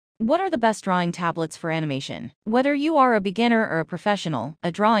What are the best drawing tablets for animation? Whether you are a beginner or a professional,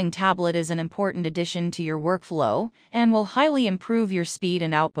 a drawing tablet is an important addition to your workflow and will highly improve your speed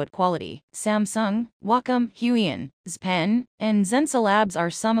and output quality. Samsung, Wacom, Huion, XPen, and Zensa Labs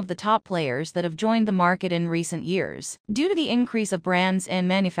are some of the top players that have joined the market in recent years. Due to the increase of brands and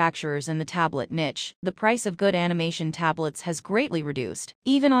manufacturers in the tablet niche, the price of good animation tablets has greatly reduced.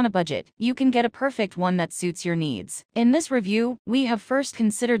 Even on a budget, you can get a perfect one that suits your needs. In this review, we have first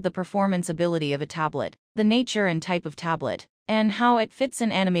considered the performance ability of a tablet, the nature and type of tablet, and how it fits an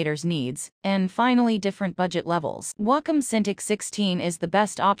animator's needs, and finally different budget levels. Wacom Cintiq 16 is the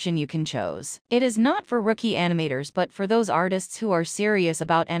best option you can choose. It is not for rookie animators but for those artists who are serious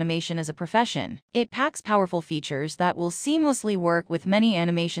about animation as a profession. It packs powerful features that will seamlessly work with many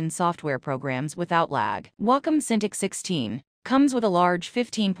animation software programs without lag. Wacom Cintiq 16 comes with a large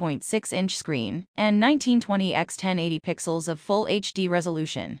 15.6-inch screen and 1920 x 1080 pixels of full HD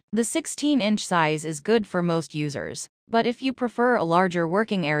resolution. The 16-inch size is good for most users, but if you prefer a larger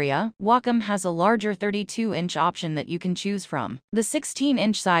working area, Wacom has a larger 32-inch option that you can choose from. The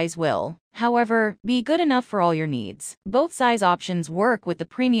 16-inch size will, however, be good enough for all your needs. Both size options work with the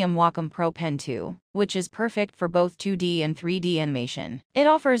premium Wacom Pro Pen 2, which is perfect for both 2D and 3D animation. It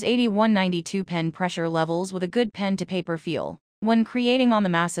offers 8192 pen pressure levels with a good pen-to-paper feel when creating on the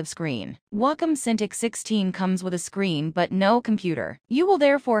massive screen. Wacom Cintiq 16 comes with a screen but no computer. You will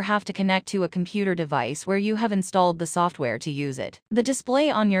therefore have to connect to a computer device where you have installed the software to use it. The display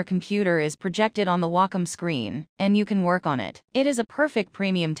on your computer is projected on the Wacom screen, and you can work on it. It is a perfect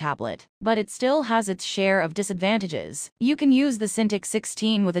premium tablet, but it still has its share of disadvantages. You can use the Cintiq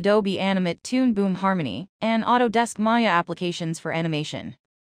 16 with Adobe Animate Toon Boom Harmony and Autodesk Maya applications for animation.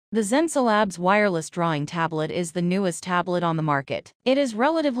 The Zensa Labs wireless drawing tablet is the newest tablet on the market. It is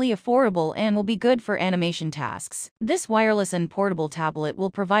relatively affordable and will be good for animation tasks. This wireless and portable tablet will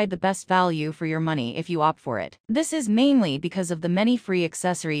provide the best value for your money if you opt for it. This is mainly because of the many free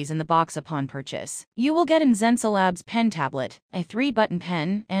accessories in the box upon purchase. You will get an Zensa Labs pen tablet, a 3-button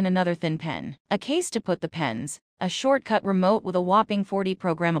pen, and another thin pen, a case to put the pens, a shortcut remote with a whopping 40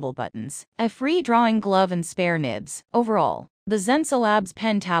 programmable buttons, a free drawing glove and spare nibs. Overall, the Zensa Labs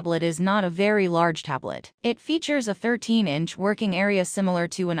pen tablet is not a very large tablet. It features a 13-inch working area similar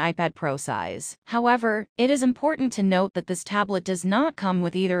to an iPad Pro size. However, it is important to note that this tablet does not come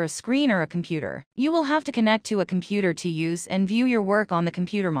with either a screen or a computer. You will have to connect to a computer to use and view your work on the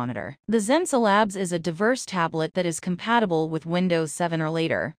computer monitor. The Zensa Labs is a diverse tablet that is compatible with Windows 7 or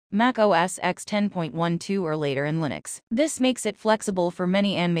later, Mac OS X 10.12 or later, and Linux. This makes it flexible for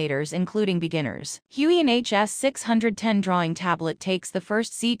many animators including beginners. Huion HS610 drawing tablet takes the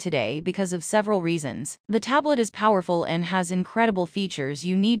first seat today because of several reasons. The tablet is powerful and has incredible features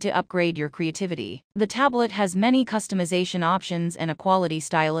you need to upgrade your creativity. The tablet has many customization options and a quality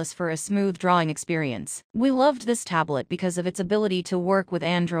stylus for a smooth drawing experience. We loved this tablet because of its ability to work with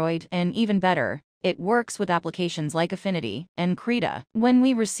Android, and even better, it works with applications like Affinity and Krita. When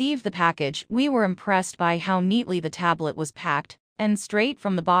we received the package, we were impressed by how neatly the tablet was packed, and straight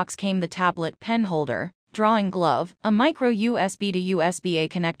from the box came the tablet pen holder, drawing glove, a micro USB to USB-A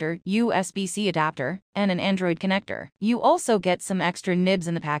connector, USB-C adapter, and an Android connector. You also get some extra nibs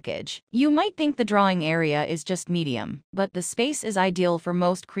in the package. You might think the drawing area is just medium, but the space is ideal for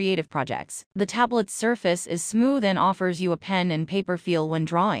most creative projects. The tablet's surface is smooth and offers you a pen and paper feel when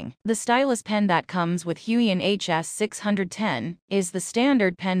drawing. The stylus pen that comes with Huion HS610 is the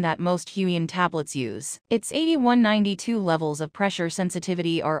standard pen that most Huion tablets use. Its 8192 levels of pressure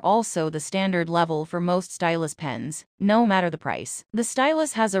sensitivity are also the standard level for most stylus pens, no matter the price. The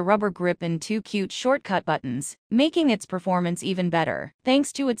stylus has a rubber grip and 2 cute shortcut buttons, making its performance even better.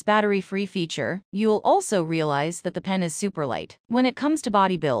 Thanks to its battery-free feature, you'll also realize that the pen is super light. When it comes to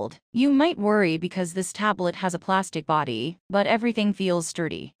body build, you might worry because this tablet has a plastic body, but everything feels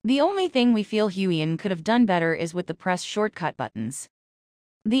sturdy. The only thing we feel Huion could have done better is with the press shortcut buttons.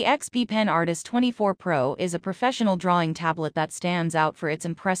 The XP Pen Artist 24 Pro is a professional drawing tablet that stands out for its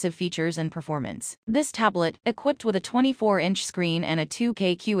impressive features and performance. This tablet, equipped with a 24-inch screen and a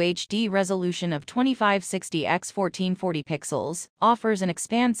 2K QHD resolution of 2560 x 1440 pixels, offers an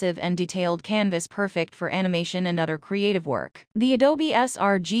expansive and detailed canvas perfect for animation and other creative work. The Adobe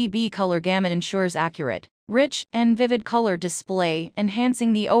sRGB color gamut ensures accurate, rich, and vivid color display,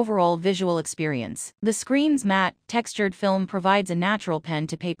 enhancing the overall visual experience. The screen's matte, textured film provides a natural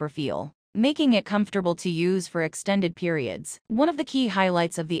pen-to-paper feel, making it comfortable to use for extended periods. One of the key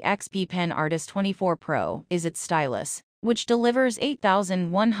highlights of the XP Pen Artist 24 Pro is its stylus, which delivers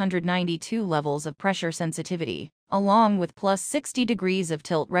 8,192 levels of pressure sensitivity, along with plus 60 degrees of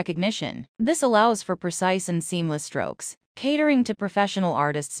tilt recognition. This allows for precise and seamless strokes, catering to professional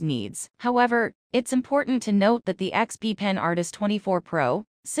artists' needs. However, it's important to note that the XP Pen Artist 24 Pro,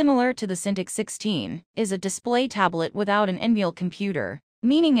 similar to the Cintiq 16, is a display tablet without an in-wheel computer,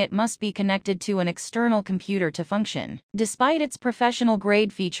 meaning it must be connected to an external computer to function. Despite its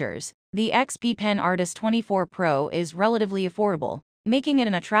professional-grade features, the XP Pen Artist 24 Pro is relatively affordable, making it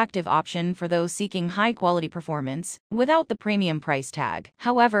an attractive option for those seeking high-quality performance without the premium price tag.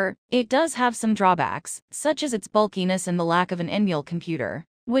 However, it does have some drawbacks, such as its bulkiness and the lack of an in-wheel computer,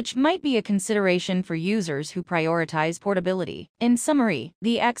 which might be a consideration for users who prioritize portability. In summary,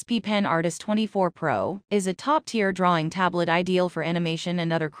 the XP Pen Artist 24 Pro is a top-tier drawing tablet ideal for animation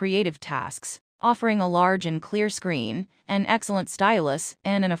and other creative tasks, offering a large and clear screen, an excellent stylus,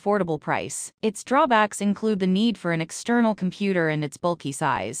 and an affordable price. Its drawbacks include the need for an external computer and its bulky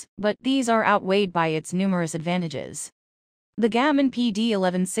size, but these are outweighed by its numerous advantages. The Gammon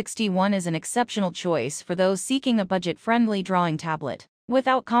PD1161 is an exceptional choice for those seeking a budget-friendly drawing tablet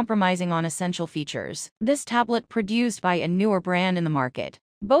without compromising on essential features. This tablet, produced by a newer brand in the market,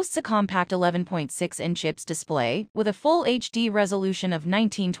 boasts a compact 11.6-inch IPS display with a full HD resolution of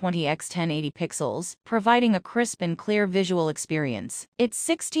 1920 x 1080 pixels, providing a crisp and clear visual experience. Its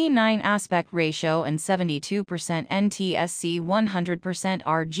 16:9 aspect ratio and 72% NTSC 100%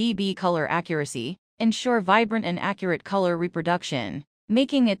 RGB color accuracy ensure vibrant and accurate color reproduction,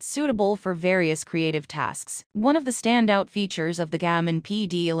 making it suitable for various creative tasks. One of the standout features of the Gammon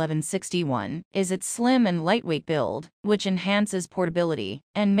PD1161 is its slim and lightweight build, which enhances portability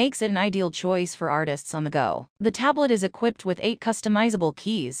and makes it an ideal choice for artists on the go. The tablet is equipped with 8 customizable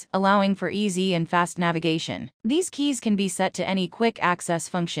keys, allowing for easy and fast navigation. These keys can be set to any quick access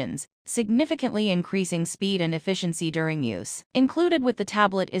functions, significantly increasing speed and efficiency during use. Included with the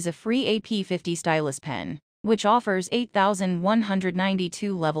tablet is a free AP50 stylus pen, which offers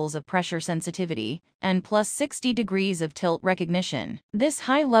 8,192 levels of pressure sensitivity and plus 60 degrees of tilt recognition. This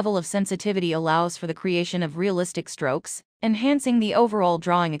high level of sensitivity allows for the creation of realistic strokes, enhancing the overall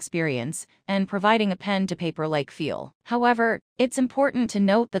drawing experience and providing a pen-to-paper-like feel. However, it's important to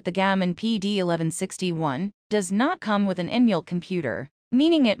note that the Gammon PD1161 does not come with an in-wheel computer,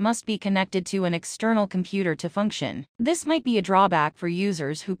 meaning it must be connected to an external computer to function. This might be a drawback for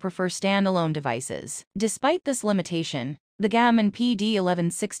users who prefer standalone devices. Despite this limitation, the Gammon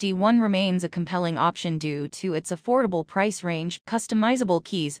PD1161 remains a compelling option due to its affordable price range, customizable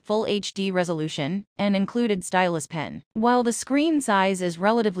keys, full HD resolution, and included stylus pen. While the screen size is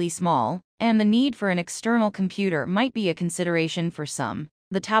relatively small, and the need for an external computer might be a consideration for some,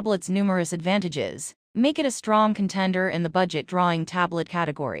 the tablet's numerous advantages make it a strong contender in the budget drawing tablet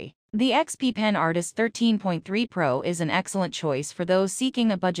category. The XP Pen Artist 13.3 Pro is an excellent choice for those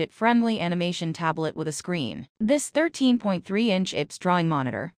seeking a budget-friendly animation tablet with a screen. This 13.3-inch IPS drawing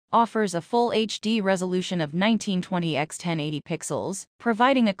monitor offers a full HD resolution of 1920 x 1080 pixels,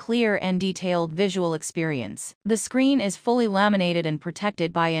 providing a clear and detailed visual experience. The screen is fully laminated and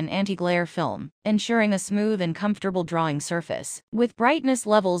protected by an anti-glare film, ensuring a smooth and comfortable drawing surface. With brightness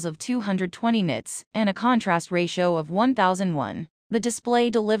levels of 220 nits and a contrast ratio of 1001, the display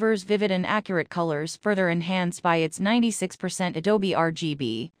delivers vivid and accurate colors, further enhanced by its 96% Adobe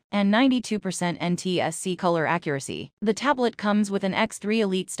RGB and 92% NTSC color accuracy. The tablet comes with an X3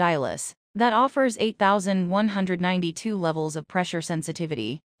 Elite stylus that offers 8,192 levels of pressure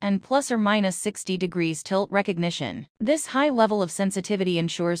sensitivity and plus or minus 60 degrees tilt recognition. This high level of sensitivity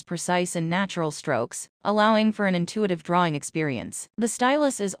ensures precise and natural strokes, allowing for an intuitive drawing experience. The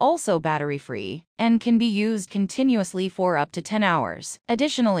stylus is also battery-free and can be used continuously for up to 10 hours.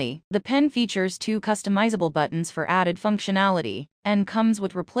 Additionally, the pen features 2 customizable buttons for added functionality and comes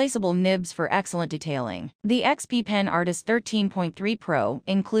with replaceable nibs for excellent detailing. The XP Pen Artist 13.3 Pro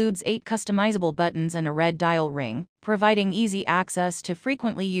includes 8 customizable buttons and a red dial ring, providing easy access to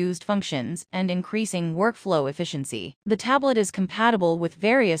frequently used functions and increasing workflow efficiency. The tablet is compatible with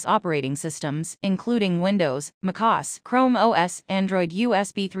various operating systems, including Windows, macOS, Chrome OS, Android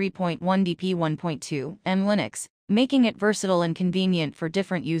USB 3.1 DP 1.2, and Linux, making it versatile and convenient for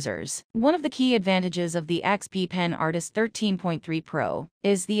different users. One of the key advantages of the XP Pen Artist 13.3 Pro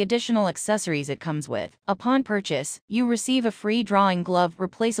is the additional accessories it comes with. Upon purchase, you receive a free drawing glove,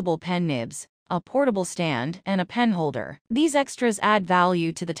 replaceable pen nibs, a portable stand, and a pen holder. These extras add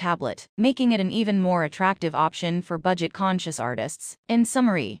value to the tablet, making it an even more attractive option for budget-conscious artists. In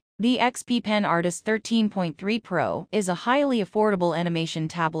summary, the XP Pen Artist 13.3 Pro is a highly affordable animation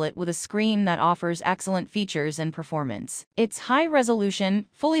tablet with a screen that offers excellent features and performance. Its high-resolution,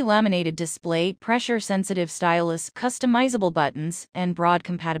 fully laminated display, pressure-sensitive stylus, customizable buttons, and broad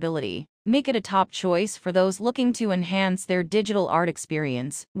compatibility make it a top choice for those looking to enhance their digital art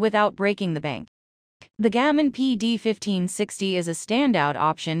experience without breaking the bank. The Gammon PD1560 is a standout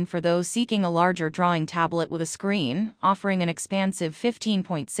option for those seeking a larger drawing tablet with a screen, offering an expansive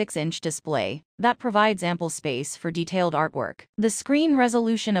 15.6-inch display that provides ample space for detailed artwork. The screen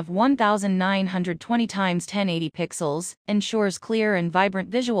resolution of 1920 x 1080 pixels ensures clear and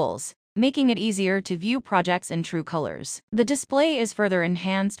vibrant visuals, making it easier to view projects in true colors. The display is further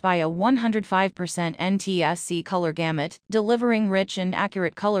enhanced by a 105% NTSC color gamut, delivering rich and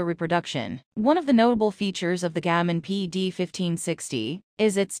accurate color reproduction. One of the notable features of the Gammon PD1560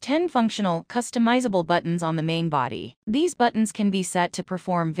 is its 10 functional, customizable buttons on the main body. These buttons can be set to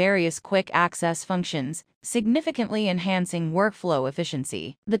perform various quick access functions, significantly enhancing workflow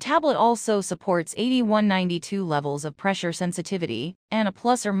efficiency. The tablet also supports 8192 levels of pressure sensitivity and a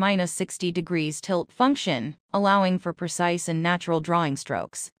plus or minus 60 degrees tilt function, allowing for precise and natural drawing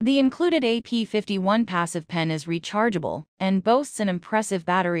strokes. The included AP51 passive pen is rechargeable and boasts an impressive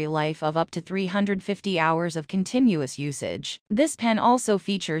battery life of up to 350 hours of continuous usage. This pen also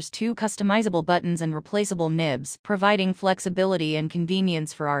features 2 customizable buttons and replaceable nibs, providing flexibility and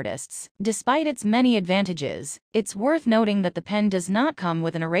convenience for artists. Despite its many advantages, it's worth noting that the pen does not come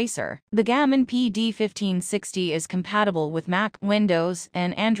with an eraser. The Gammon PD1560 is compatible with Mac, Windows,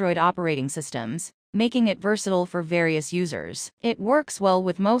 and Android operating systems, making it versatile for various users. It works well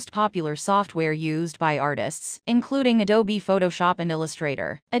with most popular software used by artists, including Adobe Photoshop and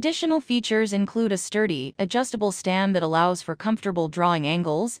Illustrator. Additional features include a sturdy, adjustable stand that allows for comfortable drawing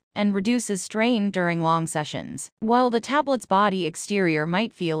angles and reduces strain during long sessions. While the tablet's body exterior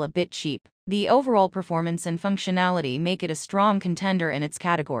might feel a bit cheap, the overall performance and functionality make it a strong contender in its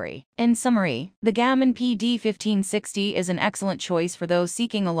category. In summary, the Gammon PD1560 is an excellent choice for those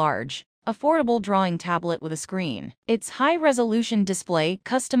seeking a large, affordable drawing tablet with a screen. Its high-resolution display,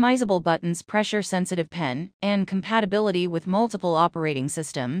 customizable buttons, pressure-sensitive pen, and compatibility with multiple operating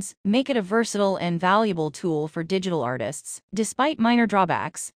systems make it a versatile and valuable tool for digital artists. Despite minor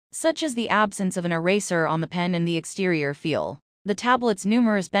drawbacks, such as the absence of an eraser on the pen and the exterior feel, the tablet's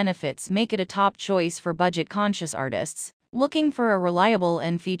numerous benefits make it a top choice for budget-conscious artists looking for a reliable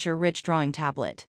and feature-rich drawing tablet.